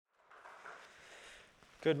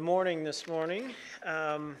Good morning this morning.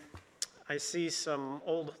 I see some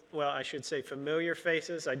I should say familiar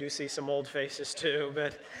faces. I do see some old faces too,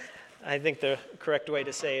 but I think the correct way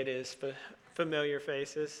to say it is familiar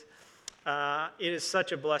faces. It is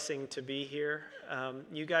such a blessing to be here.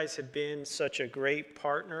 You guys have been such a great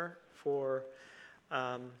partner for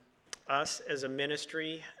us as a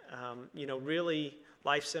ministry. Really,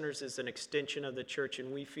 Life Centers is an extension of the church,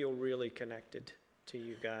 and we feel really connected to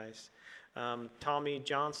you guys. Tommy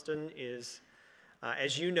Johnston is,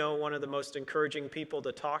 as you know, one of the most encouraging people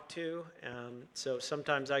to talk to. So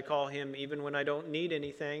sometimes I call him, even when I don't need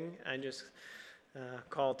anything, I just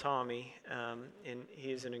call Tommy, and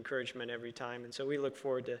he's an encouragement every time. And so we look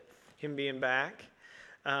forward to him being back.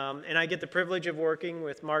 And I get the privilege of working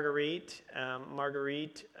with Marguerite.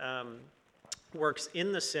 Marguerite works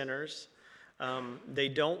in the centers. They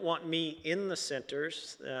don't want me in the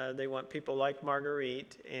centers. They want people like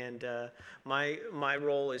Marguerite, and my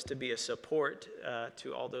role is to be a support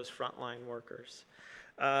to all those frontline workers.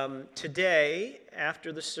 Today,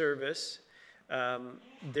 after the service,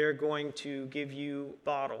 they're going to give you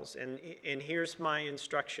bottles, and here's my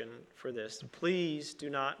instruction for this. Please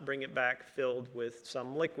do not bring it back filled with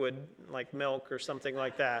some liquid like milk or something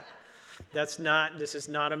like that. This is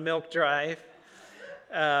not a milk drive.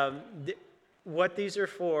 What these are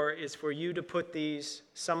for is for you to put these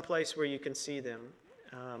someplace where you can see them.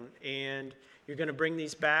 And you're going to bring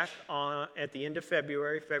these back at the end of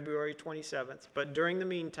February 27th. But during the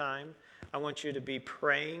meantime, I want you to be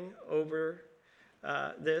praying over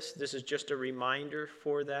this. This is just a reminder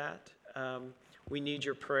for that. We need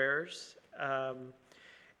your prayers.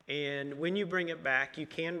 And when you bring it back, you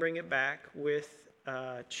can bring it back with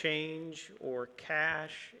change or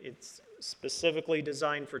cash. It's specifically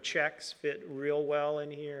designed for checks, fit real well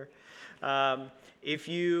in here. If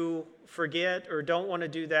you forget or don't want to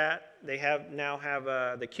do that, they now have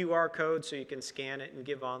the QR code so you can scan it and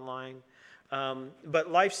give online.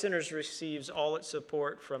 But Life Centers receives all its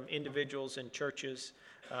support from individuals and churches.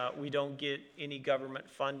 We don't get any government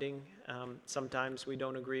funding. Sometimes we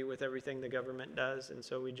don't agree with everything the government does, and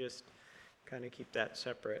so we just kind of keep that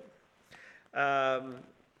separate.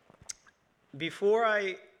 Before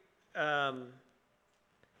I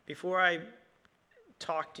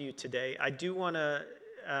talk to you today, I do want to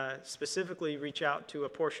specifically reach out to a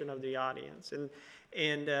portion of the audience.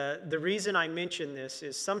 And the reason I mention this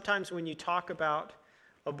is sometimes when you talk about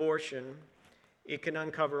abortion, it can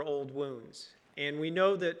uncover old wounds. And we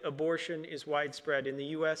know that abortion is widespread. In the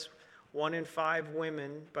U.S., 1 in 5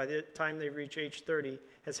 women, by the time they reach age 30,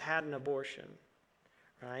 has had an abortion,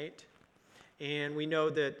 right? And we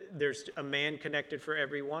know that there's a man connected for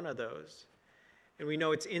every one of those. And we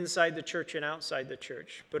know it's inside the church and outside the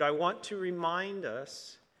church. But I want to remind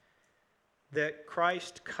us that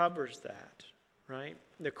Christ covers that, right?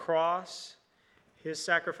 The cross, his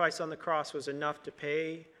sacrifice on the cross was enough to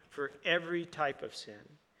pay for every type of sin.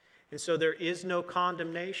 And so there is no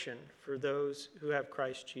condemnation for those who have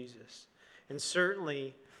Christ Jesus. And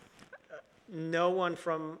certainly, no one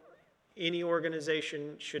from any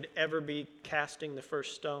organization should ever be casting the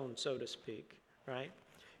first stone, so to speak, right?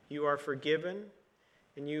 You are forgiven,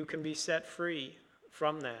 and you can be set free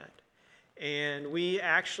from that. And we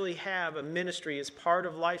actually have a ministry as part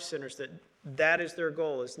of Life Centers that is their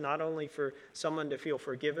goal, is not only for someone to feel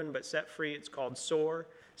forgiven but set free. It's called SOAR,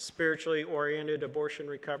 Spiritually Oriented Abortion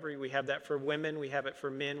Recovery. We have that for women, we have it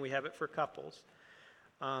for men, we have it for couples.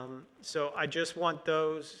 So I just want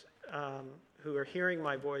those who are hearing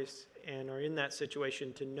my voice and are in that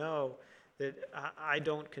situation to know that I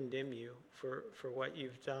don't condemn you for what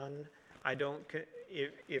you've done.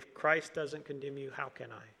 If Christ doesn't condemn you, how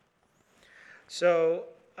can I? So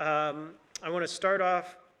I want to start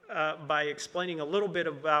off by explaining a little bit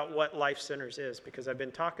about what Life Centers is, because I've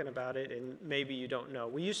been talking about it and maybe you don't know.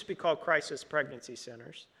 We used to be called Crisis Pregnancy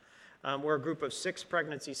Centers. We're a group of 6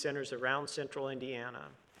 pregnancy centers around central Indiana.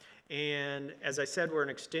 And as I said, we're an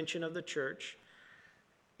extension of the church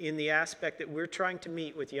in the aspect that we're trying to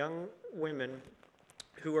meet with young women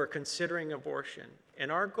who are considering abortion.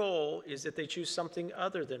 And our goal is that they choose something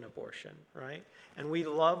other than abortion, right? And we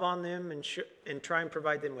love on them and try and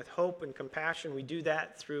provide them with hope and compassion. We do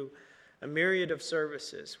that through a myriad of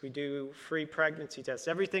services. We do free pregnancy tests.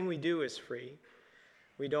 Everything we do is free.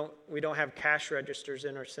 We don't have cash registers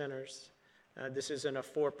in our centers. This isn't a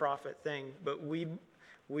for-profit thing, but we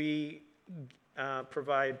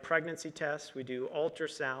provide pregnancy tests. We do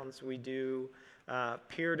ultrasounds. We do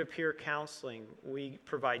peer-to-peer counseling. We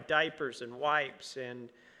provide diapers and wipes and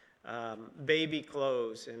baby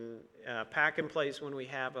clothes and pack and plays when we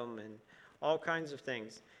have them and all kinds of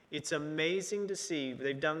things. It's amazing to see.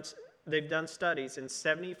 They've done they've done studies, and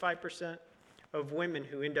 75% of women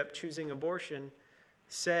who end up choosing abortion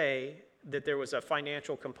say that there was a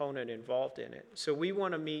financial component involved in it. So we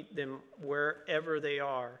want to meet them wherever they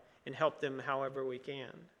are and help them however we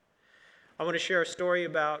can. I want to share a story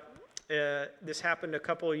about this happened a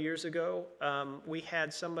couple of years ago. We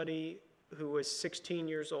had somebody who was 16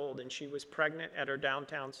 years old, and she was pregnant at our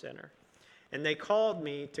downtown center. And they called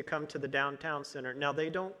me to come to the downtown center. Now, they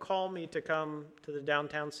don't call me to come to the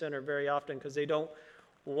downtown center very often because they don't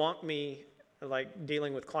want me like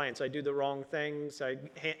dealing with clients. I do the wrong things.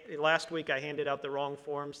 Last week I handed out the wrong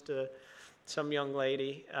forms to some young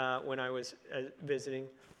lady when I was visiting.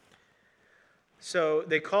 So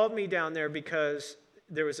they called me down there because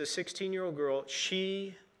there was a 16-year-old girl.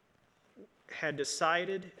 She had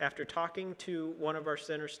decided after talking to one of our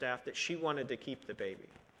center staff that she wanted to keep the baby.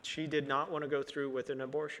 She did not want to go through with an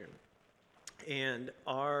abortion. And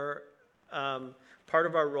our part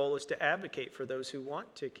of our role is to advocate for those who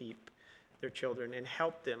want to keep their children and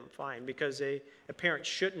help them find, because a parent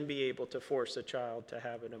shouldn't be able to force a child to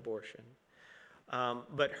have an abortion.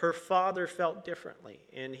 But her father felt differently,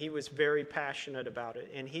 and he was very passionate about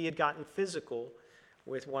it. And he had gotten physical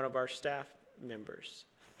with one of our staff members.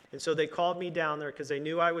 And so they called me down there because they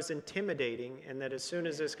knew I was intimidating and that as soon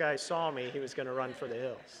as this guy saw me, he was going to run for the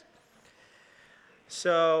hills.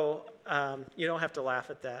 So you don't have to laugh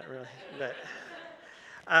at that, really.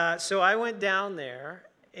 But, so I went down there,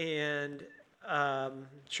 and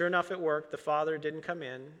sure enough, it worked. The father didn't come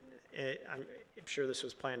in. I'm sure this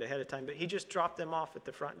was planned ahead of time, but he just dropped them off at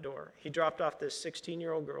the front door. He dropped off this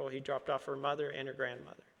 16-year-old girl. He dropped off her mother and her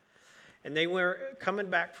grandmother. And they were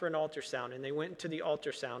coming back for an ultrasound, and they went into the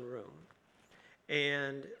ultrasound room.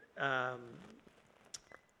 And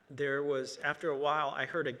there was, after a while, I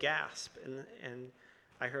heard a gasp, and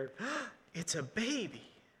I heard, oh, it's a baby.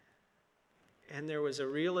 And there was a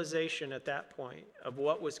realization at that point of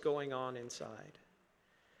what was going on inside.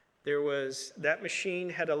 That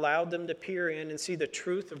machine had allowed them to peer in and see the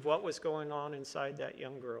truth of what was going on inside that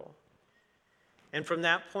young girl. And from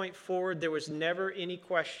that point forward, there was never any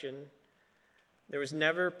question. There was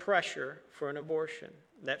never pressure for an abortion.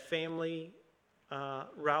 That family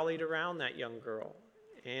rallied around that young girl.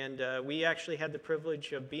 And we actually had the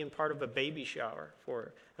privilege of being part of a baby shower for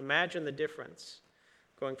her. Imagine the difference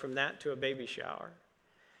going from that to a baby shower.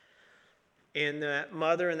 And that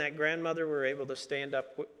mother and that grandmother were able to stand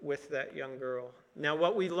up with that young girl. Now,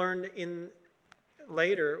 what we learned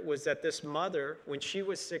later was that this mother, when she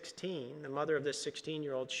was 16, the mother of this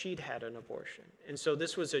 16-year-old, she'd had an abortion. And so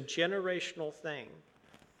this was a generational thing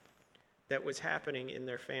that was happening in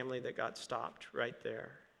their family that got stopped right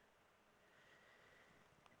there.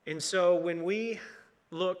 And so when we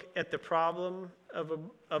look at the problem of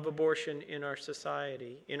abortion in our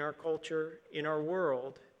society, in our culture, in our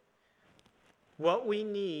world, what we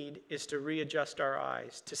need is to readjust our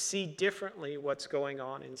eyes, to see differently what's going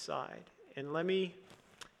on inside. And let me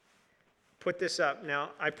put this up. Now,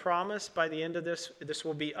 I promise by the end of this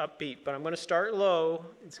will be upbeat, but I'm going to start low.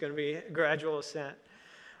 It's going to be a gradual ascent.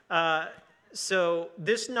 So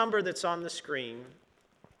this number that's on the screen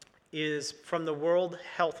is from the World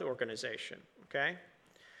Health Organization, okay?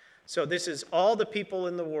 So this is all the people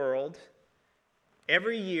in the world.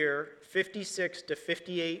 Every year, 56 to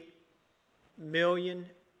 58 million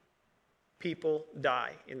people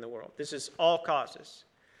die in the world. This is all causes.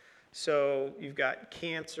 So you've got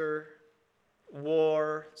cancer,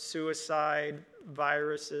 war, suicide,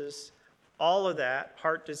 viruses, all of that,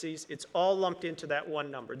 heart disease, it's all lumped into that one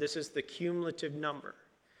number. This is the cumulative number.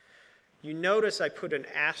 You notice I put an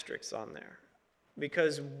asterisk on there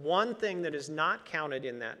because one thing that is not counted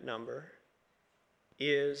in that number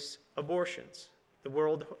is abortions. The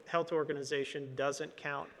World Health Organization doesn't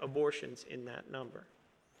count abortions in that number.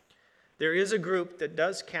 There is a group that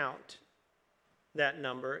does count that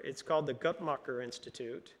number. It's called the Guttmacher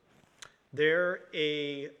Institute. They're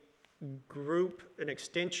a group, an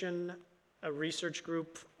extension, a research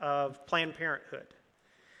group of Planned Parenthood.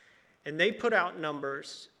 And they put out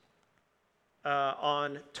numbers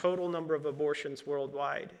on total number of abortions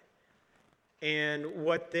worldwide. And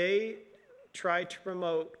what they try to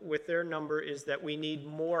promote with their number is that we need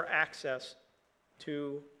more access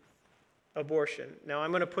to abortion. Now,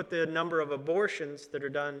 I'm going to put the number of abortions that are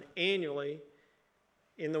done annually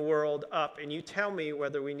in the world up, and you tell me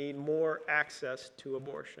whether we need more access to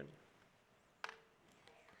abortion.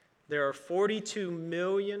 There are 42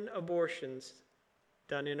 million abortions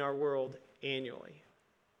done in our world annually.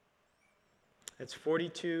 That's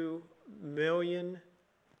 42 million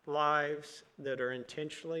lives that are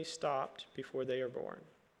intentionally stopped before they are born.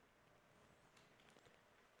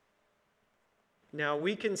 Now,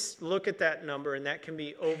 we can look at that number, and that can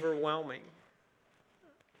be overwhelming.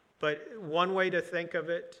 But one way to think of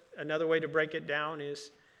it, another way to break it down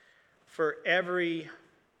is for every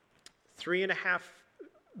 3.5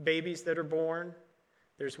 babies that are born,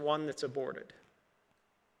 there's one that's aborted.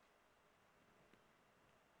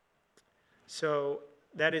 So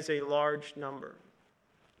that is a large number.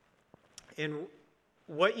 And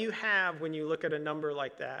what you have when you look at a number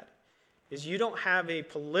like that is you don't have a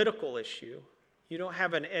political issue. You don't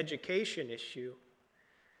have an education issue.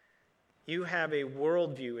 You have a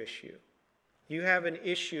worldview issue. You have an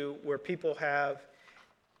issue where people have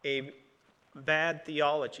a bad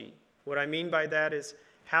theology. What I mean by that is,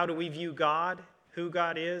 how do we view God, who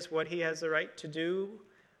God is, what he has the right to do,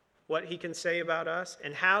 what he can say about us,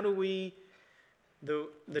 and how do we,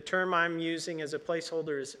 the term I'm using as a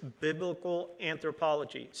placeholder is biblical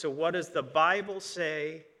anthropology. So what does the Bible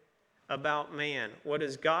say about man? What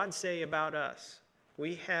does God say about us?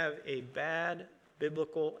 We have a bad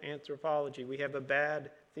biblical anthropology. We have a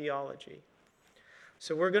bad theology.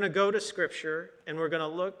 So we're going to go to Scripture, and we're going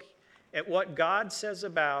to look at what God says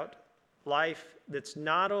about life that's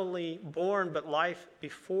not only born, but life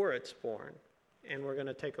before it's born. And we're going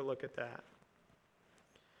to take a look at that.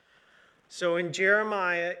 So in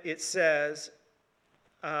Jeremiah, it says,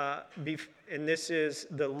 and this is,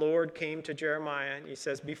 the Lord came to Jeremiah, and he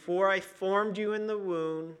says, "Before I formed you in the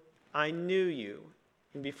womb, I knew you.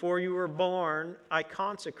 And before you were born, I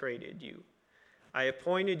consecrated you. I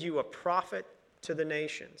appointed you a prophet to the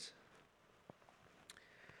nations."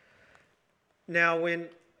 Now, when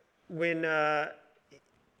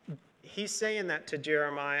he's saying that to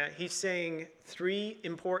Jeremiah, he's saying 3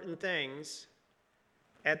 important things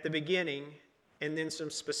at the beginning and then some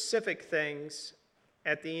specific things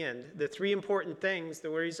at the end. The 3 important things, the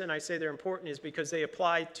reason I say they're important is because they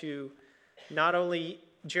apply to not only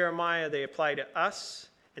Jeremiah, they apply to us,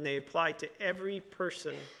 and they apply to every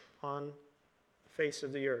person on the face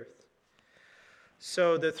of the earth.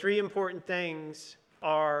 So the 3 important things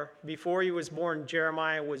are, before he was born,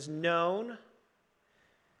 Jeremiah was known,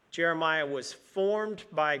 Jeremiah was formed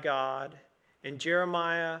by God, and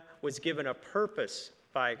Jeremiah was given a purpose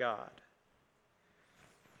by God.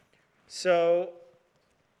 So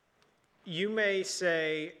you may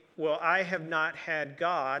say, well, I have not had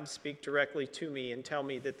God speak directly to me and tell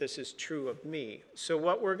me that this is true of me. So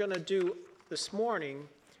what we're going to do this morning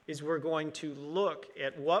is we're going to look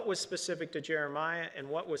at what was specific to Jeremiah and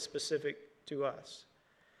what was specific to us.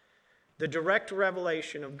 The direct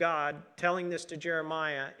revelation of God telling this to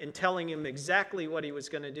Jeremiah and telling him exactly what he was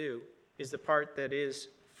going to do is the part that is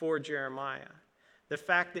for Jeremiah. The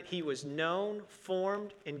fact that he was known,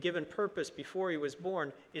 formed, and given purpose before he was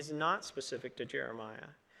born is not specific to Jeremiah.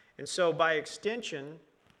 And so by extension,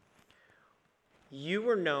 you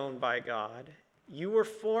were known by God, you were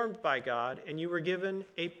formed by God, and you were given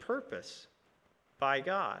a purpose by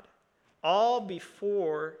God, all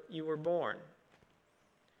before you were born.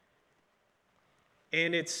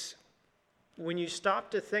 And it's, when you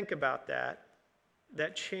stop to think about that,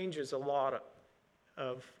 that changes a lot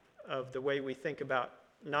of the way we think about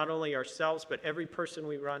not only ourselves, but every person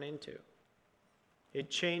we run into. It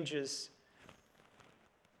changes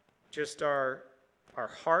just our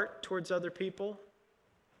heart towards other people,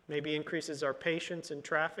 maybe increases our patience in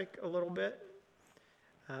traffic a little bit,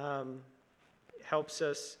 helps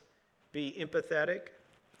us be empathetic.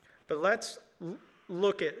 But let's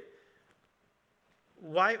look at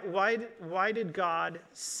why did God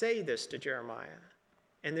say this to Jeremiah?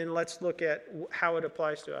 And then let's look at how it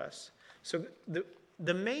applies to us. So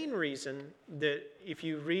the main reason that if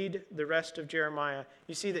you read the rest of Jeremiah,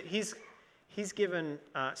 you see that he's given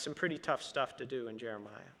some pretty tough stuff to do in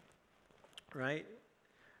Jeremiah, right?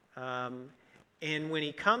 And when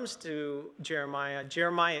he comes to Jeremiah,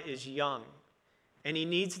 Jeremiah is young, and he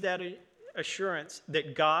needs that assurance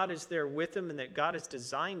that God is there with him and that God has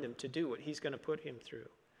designed him to do what he's going to put him through.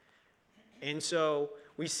 And so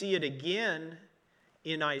we see it again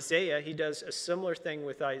in Isaiah. He does a similar thing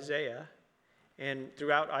with Isaiah. And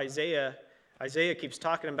throughout Isaiah keeps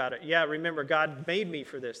talking about it. Yeah, remember, God made me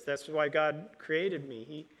for this. That's why God created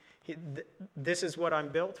me. This is what I'm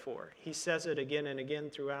built for. He says it again and again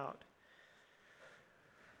throughout.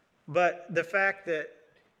 But the fact that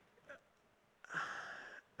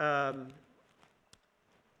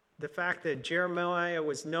Jeremiah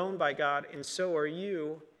was known by God, and so are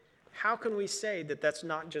you, how can we say that that's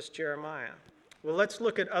not just Jeremiah? Well, let's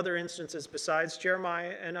look at other instances besides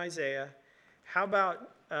Jeremiah and Isaiah. How about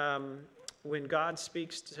when God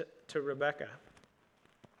speaks to Rebekah?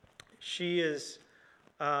 She has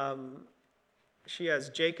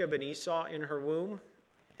Jacob and Esau in her womb,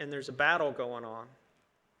 and there's a battle going on.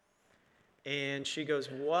 And she goes,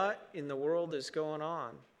 what in the world is going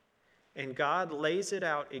on? And God lays it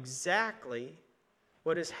out exactly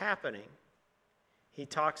what is happening. He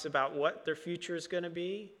talks about what their future is going to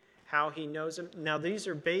be, how he knows them. Now, these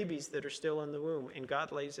are babies that are still in the womb, and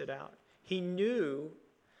God lays it out. He knew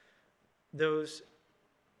those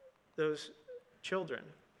children.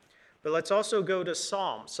 But let's also go to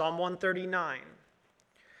Psalm 139.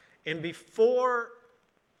 And before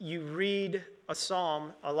you read a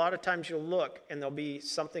psalm, a lot of times you'll look and there'll be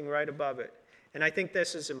something right above it. And I think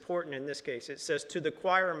this is important in this case. It says, to the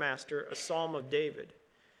choir master, a psalm of David.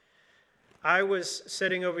 I was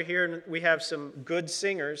sitting over here, and we have some good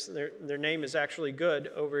singers. Their name is actually Good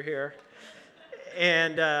over here.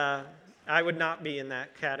 And I would not be in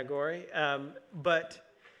that category.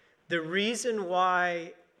 But the reason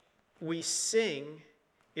why we sing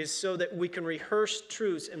is so that we can rehearse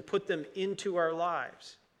truths and put them into our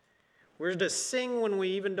lives. We're to sing when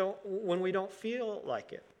we don't feel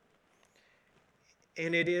like it.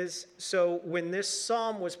 And it is so when this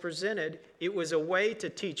psalm was presented, it was a way to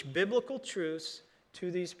teach biblical truths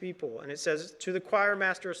to these people. And it says, to the choir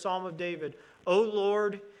master, a psalm of David, O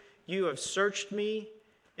Lord, you have searched me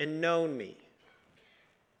and known me.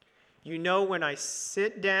 You know when I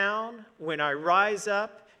sit down, when I rise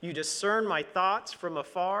up, you discern my thoughts from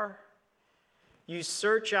afar. You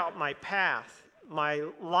search out my path, my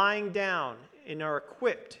lying down, and are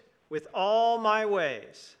equipped with all my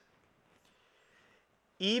ways.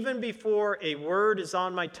 Even before a word is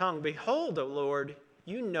on my tongue, behold, O Lord,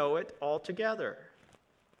 you know it altogether.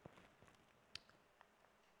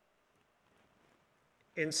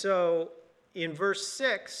 And so in verse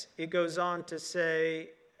 6, it goes on to say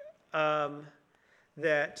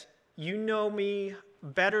that you know me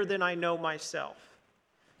better than I know myself.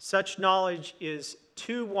 Such knowledge is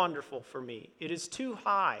too wonderful for me. It is too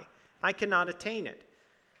high. I cannot attain it.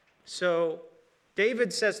 So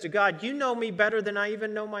David says to God, you know me better than I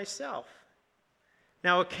even know myself.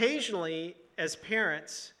 Now, occasionally, as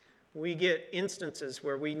parents, we get instances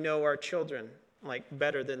where we know our children like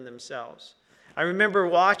better than themselves. I remember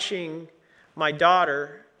watching my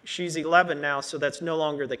daughter. She's 11 now, so that's no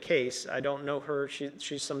longer the case. I don't know her.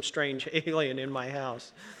 She's some strange alien in my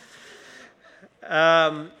house.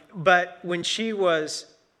 But when she was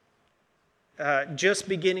just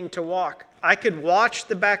beginning to walk, I could watch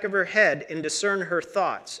the back of her head and discern her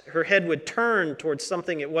thoughts. Her head would turn towards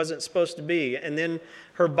something it wasn't supposed to be, and then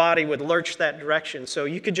her body would lurch that direction. So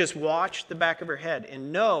you could just watch the back of her head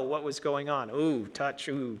and know what was going on. Ooh, touch,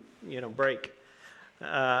 ooh, break.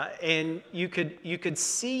 And you could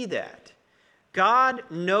see that. God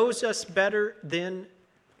knows us better than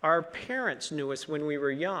our parents knew us when we were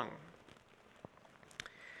young.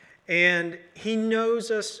 And he knows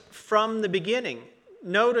us from the beginning.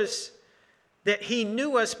 Notice that he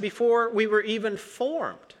knew us before we were even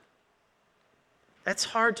formed. That's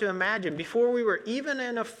hard to imagine. Before we were even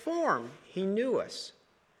in a form, he knew us.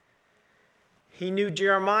 He knew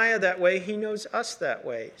Jeremiah that way. He knows us that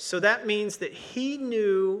way. So that means that he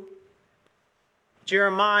knew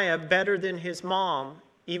Jeremiah better than his mom,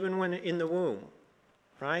 even when in the womb,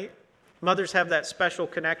 right? Mothers have that special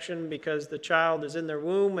connection because the child is in their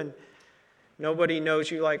womb and nobody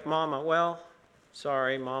knows you like mama. Well,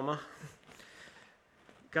 sorry, mama.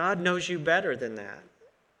 God knows you better than that.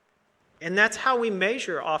 And that's how we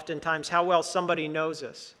measure oftentimes how well somebody knows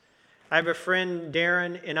us. I have a friend,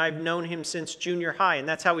 Darren, and I've known him since junior high, and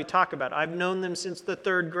that's how we talk about it. I've known them since the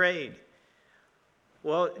 3rd grade.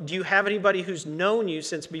 Well, do you have anybody who's known you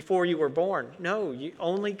since before you were born? No,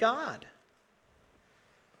 only God.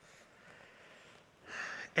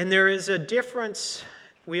 And there is a difference.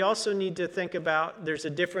 We also need to think about there's a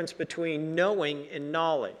difference between knowing and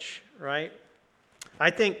knowledge, right? I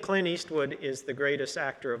think Clint Eastwood is the greatest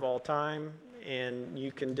actor of all time, and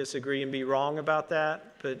you can disagree and be wrong about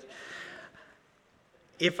that. But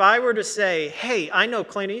if I were to say, hey, I know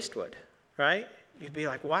Clint Eastwood, right? You'd be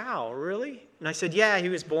like, wow, really? And I said, yeah, he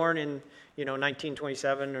was born in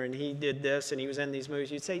 1927, and he did this, and he was in these movies.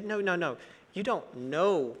 You'd say, no. You don't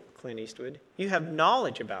know Clint Eastwood. You have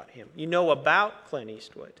knowledge about him. You know about Clint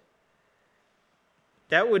Eastwood.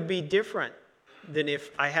 That would be different than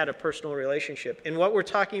if I had a personal relationship. And what we're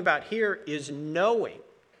talking about here is knowing,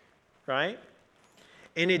 right?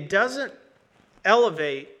 And it doesn't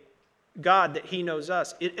elevate God that he knows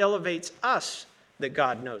us. It elevates us that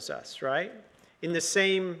God knows us, right? In the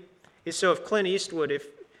same, so if Clint Eastwood,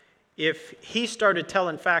 if he started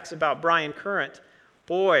telling facts about Brian Current,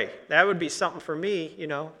 boy, that would be something for me,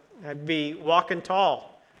 I'd be walking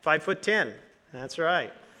tall, 5'10". That's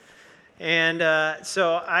right. And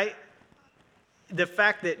the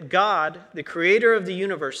fact that God, the creator of the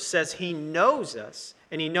universe, says he knows us,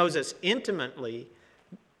 and he knows us intimately,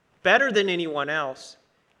 better than anyone else,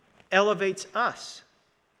 elevates us.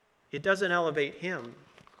 It doesn't elevate him.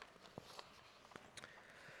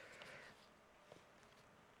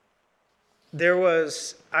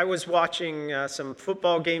 I was watching some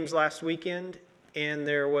football games last weekend, and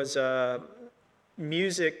there was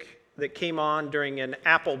music that came on during an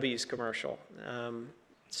Applebee's commercial.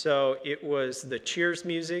 So it was the Cheers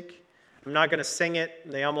music. I'm not going to sing it.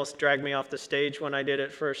 They almost dragged me off the stage when I did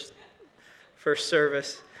it first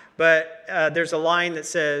service. But there's a line that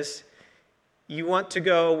says, "You want to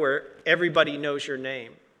go where everybody knows your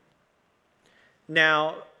name."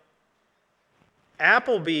 Now,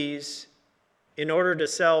 Applebee's, in order to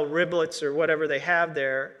sell riblets or whatever they have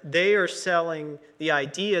there, they are selling the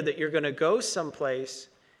idea that you're going to go someplace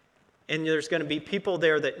and there's going to be people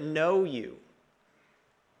there that know you.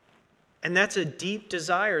 And that's a deep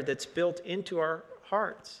desire that's built into our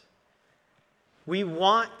hearts. We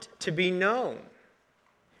want to be known.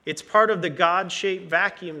 It's part of the God-shaped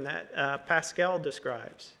vacuum that Pascal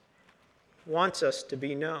describes. He wants us to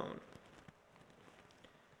be known.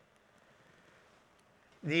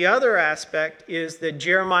 The other aspect is that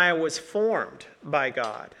Jeremiah was formed by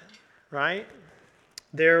God, right?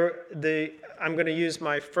 I'm going to use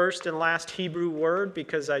my first and last Hebrew word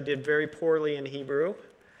because I did very poorly in Hebrew.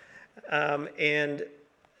 And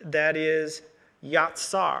that is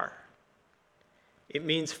yatsar. It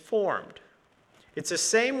means formed. It's the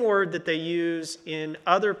same word that they use in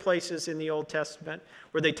other places in the Old Testament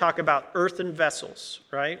where they talk about earthen vessels,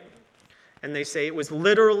 right? And they say it was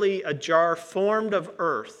literally a jar formed of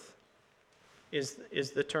earth is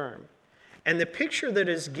the term. And the picture that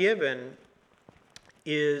is given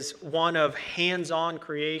is one of hands-on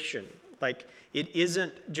creation. Like it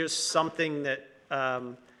isn't just something that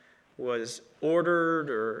was ordered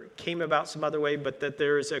or came about some other way, but that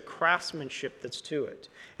there is a craftsmanship that's to it.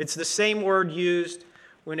 It's the same word used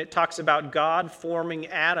when it talks about God forming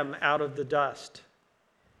Adam out of the dust.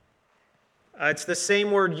 It's the same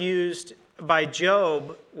word used by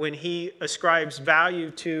Job when he ascribes value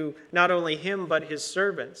to not only him but his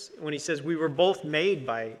servants, when he says, "We were both made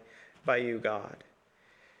by you, God."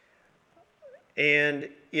 And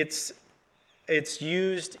it's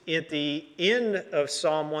used at the end of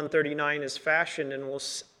Psalm 139 as fashioned, and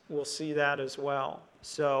we'll see that as well.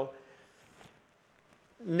 So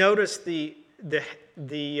notice the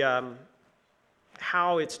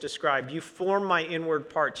how it's described. "You formed my inward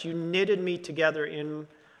parts. You knitted me together in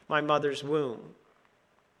my mother's womb.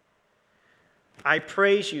 I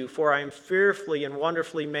praise you, for I am fearfully and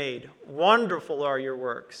wonderfully made. Wonderful are your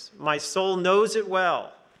works. My soul knows it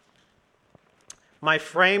well. My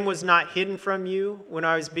frame was not hidden from you when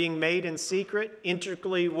I was being made in secret,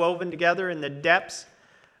 intricately woven together in the depths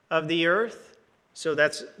of the earth." So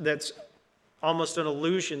that's almost an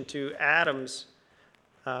allusion to Adam's,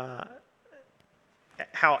 how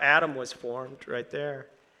Adam was formed right there.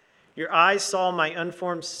 "Your eyes saw my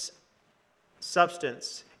unformed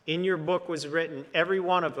substance. In your book was written, every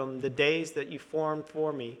one of them, the days that you formed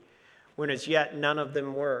for me, when as yet none of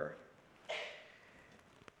them were."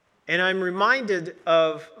 And I'm reminded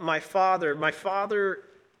of my father. My father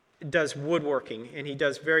does woodworking, and he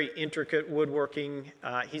does very intricate woodworking.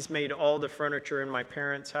 He's made all the furniture in my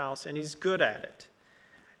parents' house, and he's good at it.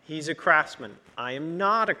 He's a craftsman. I am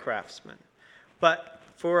not a craftsman. But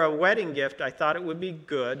for a wedding gift, I thought it would be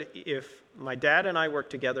good if my dad and I worked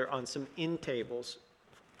together on some end tables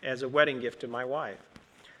as a wedding gift to my wife.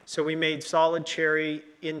 So we made solid cherry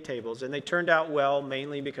end tables, and they turned out well,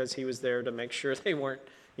 mainly because he was there to make sure they weren't,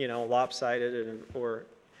 lopsided, or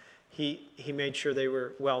he made sure they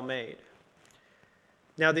were well made.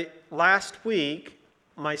 Now, the last week,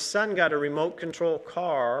 my son got a remote control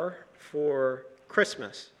car for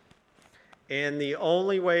Christmas. And the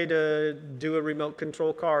only way to do a remote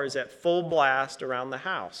control car is at full blast around the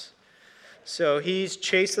house. So he's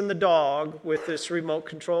chasing the dog with this remote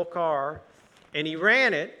control car, and he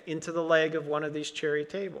ran it into the leg of one of these cherry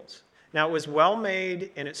tables. Now, it was well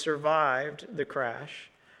made, and it survived the crash,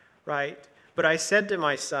 right? But I said to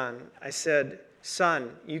my son,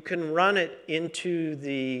 "Son, you can run it into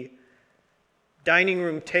the dining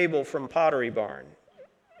room table from Pottery Barn,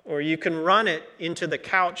 or you can run it into the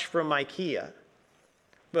couch from IKEA.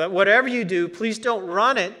 But whatever you do, please don't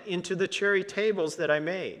run it into the cherry tables that I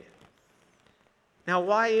made." Now,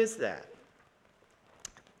 why is that?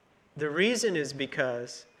 The reason is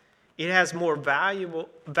because it has more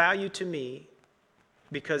value to me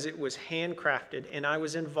because it was handcrafted and I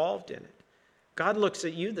was involved in it. God looks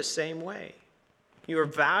at you the same way. You are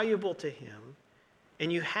valuable to him,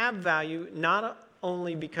 And you have value not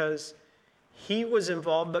only because he was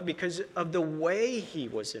involved, but because of the way he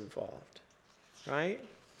was involved, right?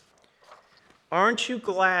 Aren't you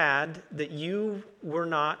glad that you were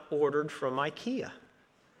not ordered from IKEA?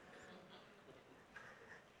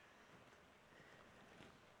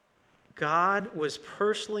 God was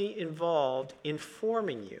personally involved in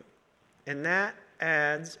forming you, and that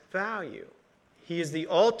adds value. He is the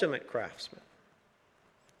ultimate craftsman.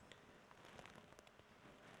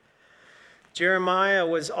 Jeremiah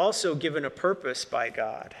was also given a purpose by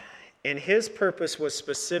God, and his purpose was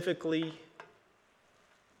specifically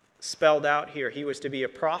spelled out here. He was to be a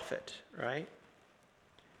prophet, right?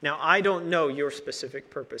 Now, I don't know your specific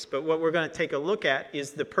purpose, but what we're going to take a look at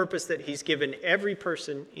is the purpose that he's given every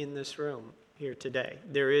person in this room here today.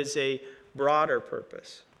 There is a broader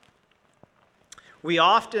purpose. We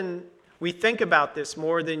think about this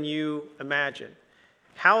more than you imagine.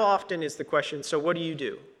 How often is the question, so what do you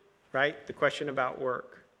do? Right? The question about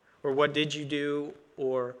work. Or what did you do?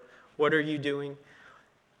 Or what are you doing?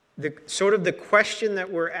 The question that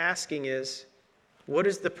we're asking is, what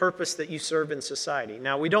is the purpose that you serve in society?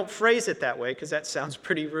 Now, we don't phrase it that way because that sounds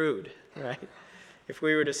pretty rude, right? If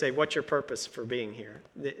we were to say, what's your purpose for being here?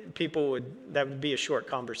 That would be a short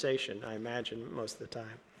conversation, I imagine, most of the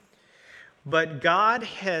time. But God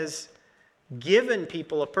has given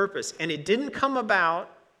people a purpose, and it didn't come about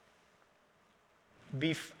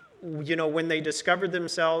when they discovered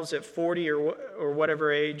themselves at 40 or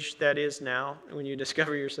whatever age that is now, when you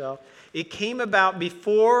discover yourself. It came about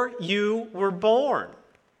before you were born.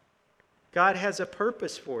 God has a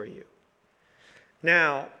purpose for you.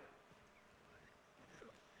 Now,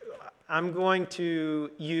 I'm going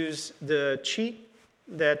to use the cheat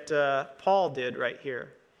that Paul did right here.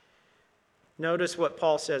 Notice what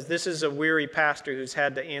Paul says. This is a weary pastor who's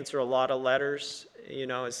had to answer a lot of letters,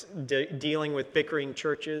 is dealing with bickering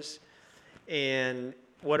churches. And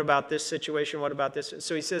what about this situation? What about this?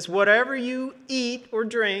 So he says, whatever you eat or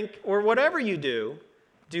drink or whatever you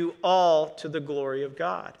do all to the glory of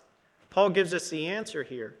God. Paul gives us the answer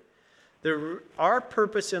here. Our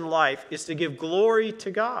purpose in life is to give glory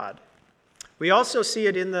to God. We also see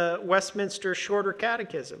it in the Westminster Shorter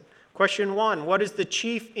Catechism. Question 1, what is the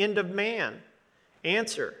chief end of man?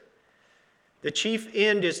 Answer, the chief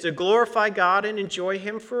end is to glorify God and enjoy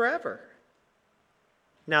Him forever.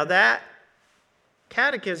 Now that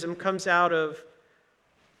catechism comes out of,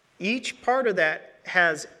 each part of that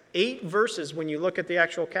has 8 verses when you look at the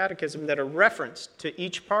actual catechism that are referenced to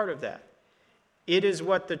each part of that. It is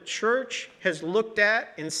what the church has looked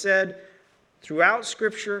at and said throughout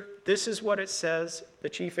Scripture, this is what it says the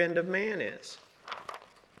chief end of man is.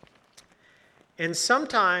 And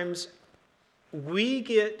sometimes we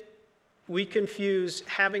confuse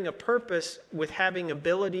having a purpose with having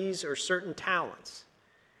abilities or certain talents.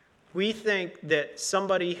 We think that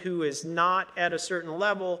somebody who is not at a certain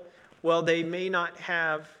level, well, they may not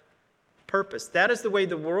have purpose. That is the way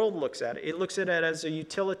the world looks at it. It looks at it as a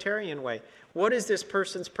utilitarian way. What is this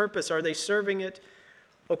person's purpose? Are they serving it?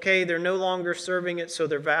 Okay, they're no longer serving it, so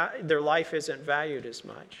their life isn't valued as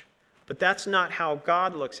much. But that's not how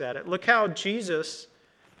God looks at it. Look how Jesus,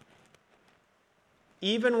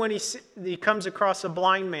 even when he comes across a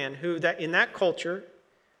blind man who in that culture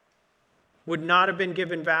would not have been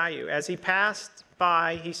given value. As he passed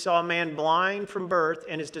by, he saw a man blind from birth,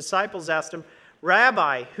 and his disciples asked him,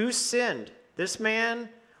 Rabbi, who sinned, this man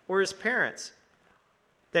or his parents,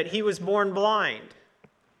 that he was born blind?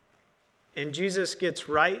 And Jesus gets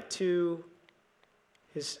right to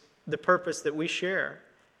the purpose that we share.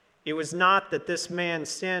 It was not that this man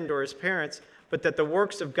sinned or his parents, but that the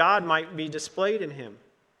works of God might be displayed in him.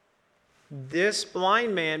 This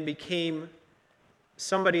blind man became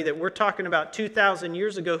somebody that we're talking about 2,000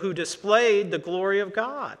 years ago who displayed the glory of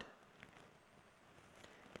God.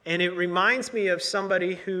 And it reminds me of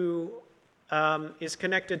somebody who is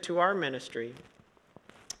connected to our ministry.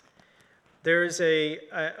 There's a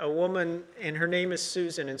woman, and her name is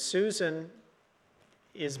Susan, and Susan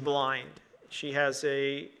is blind. She has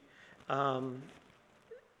a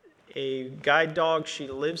guide dog. She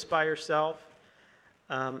lives by herself,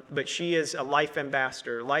 but she is a life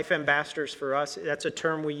ambassador. Life ambassadors for us, that's a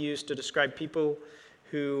term we use to describe people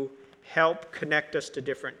who help connect us to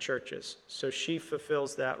different churches. So she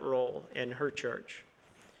fulfills that role in her church.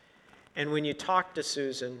 And when you talk to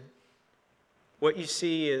Susan, what you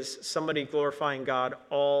see is somebody glorifying God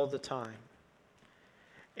all the time.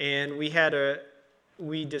 And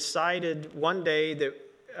we decided one day that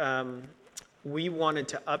we wanted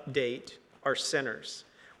to update our centers.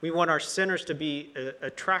 We want our centers to be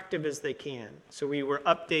attractive as they can. So we were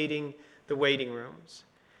updating the waiting rooms.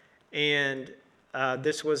 And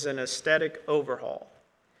This was an aesthetic overhaul.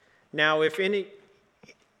 Now, if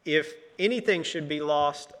anything should be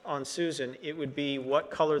lost on Susan, it would be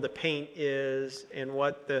what color the paint is and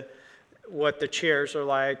what the chairs are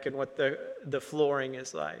like and what the flooring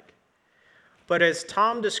is like. But as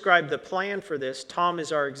Tom described the plan for this, Tom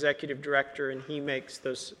is our executive director and he makes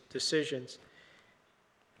those decisions.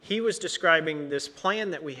 He was describing this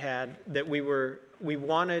plan that we had that we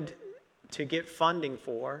wanted to get funding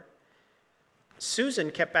for. Susan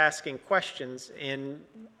kept asking questions, and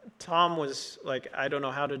Tom was like, I don't know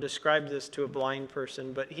how to describe this to a blind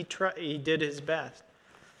person, but he did his best.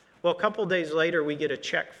 Well, a couple days later, we get a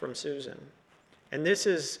check from Susan. And this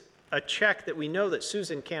is a check that we know that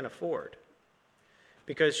Susan can't afford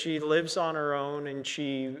because she lives on her own and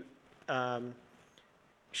she's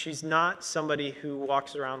not somebody who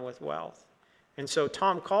walks around with wealth. And so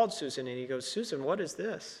Tom called Susan and he goes, Susan, what is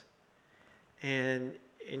this? And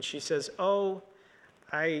she says, oh,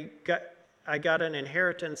 I got an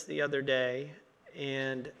inheritance the other day,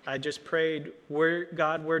 and I just prayed,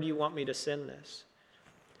 God, where do you want me to send this?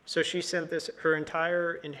 So she sent her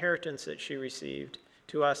entire inheritance that she received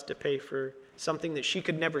to us to pay for something that she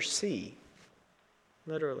could never see,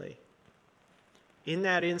 literally. In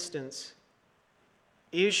that instance,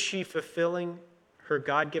 is she fulfilling her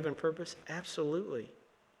God-given purpose? Absolutely.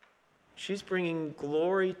 She's bringing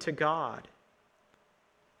glory to God.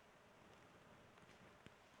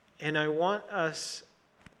 And I want us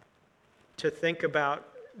to think about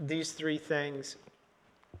these three things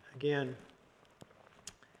again.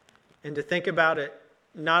 And to think about it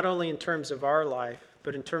not only in terms of our life,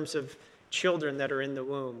 but in terms of children that are in the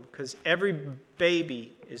womb. Because every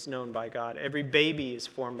baby is known by God. Every baby is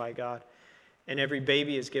formed by God. And every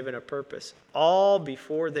baby is given a purpose. All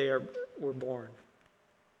before they were born.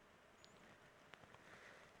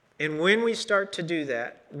 And when we start to do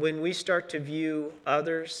that, when we start to view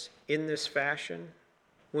others in this fashion,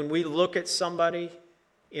 when we look at somebody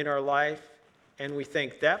in our life and we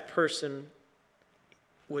think that person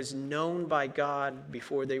was known by God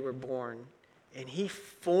before they were born, and he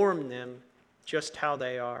formed them just how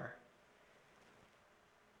they are.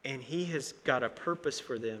 And he has got a purpose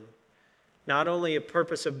for them. Not only a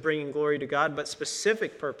purpose of bringing glory to God, but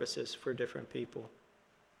specific purposes for different people.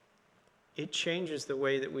 It changes the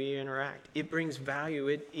way that we interact. It brings value.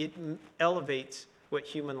 It elevates what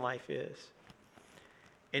human life is.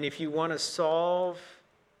 And if you want to solve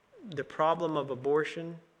the problem of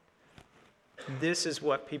abortion, this is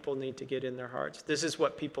what people need to get in their hearts. This is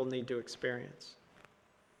what people need to experience.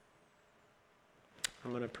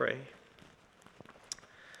 I'm going to pray.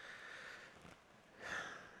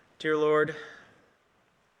 Dear Lord,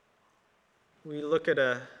 we look at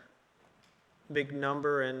a big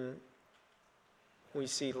number and we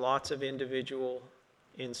see lots of individual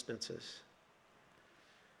instances.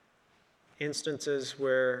 Instances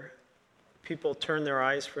where people turn their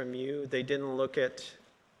eyes from you. They didn't look at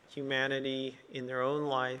humanity in their own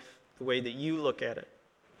life the way that you look at it.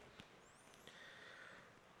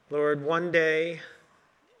 Lord, one day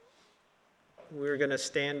we're going to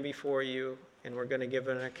stand before you and we're going to give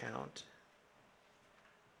an account.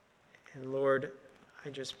 And Lord, I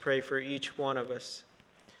just pray for each one of us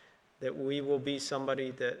that we will be somebody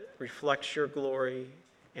that reflects your glory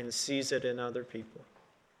and sees it in other people.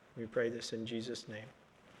 We pray this in Jesus' name.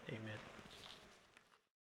 Amen.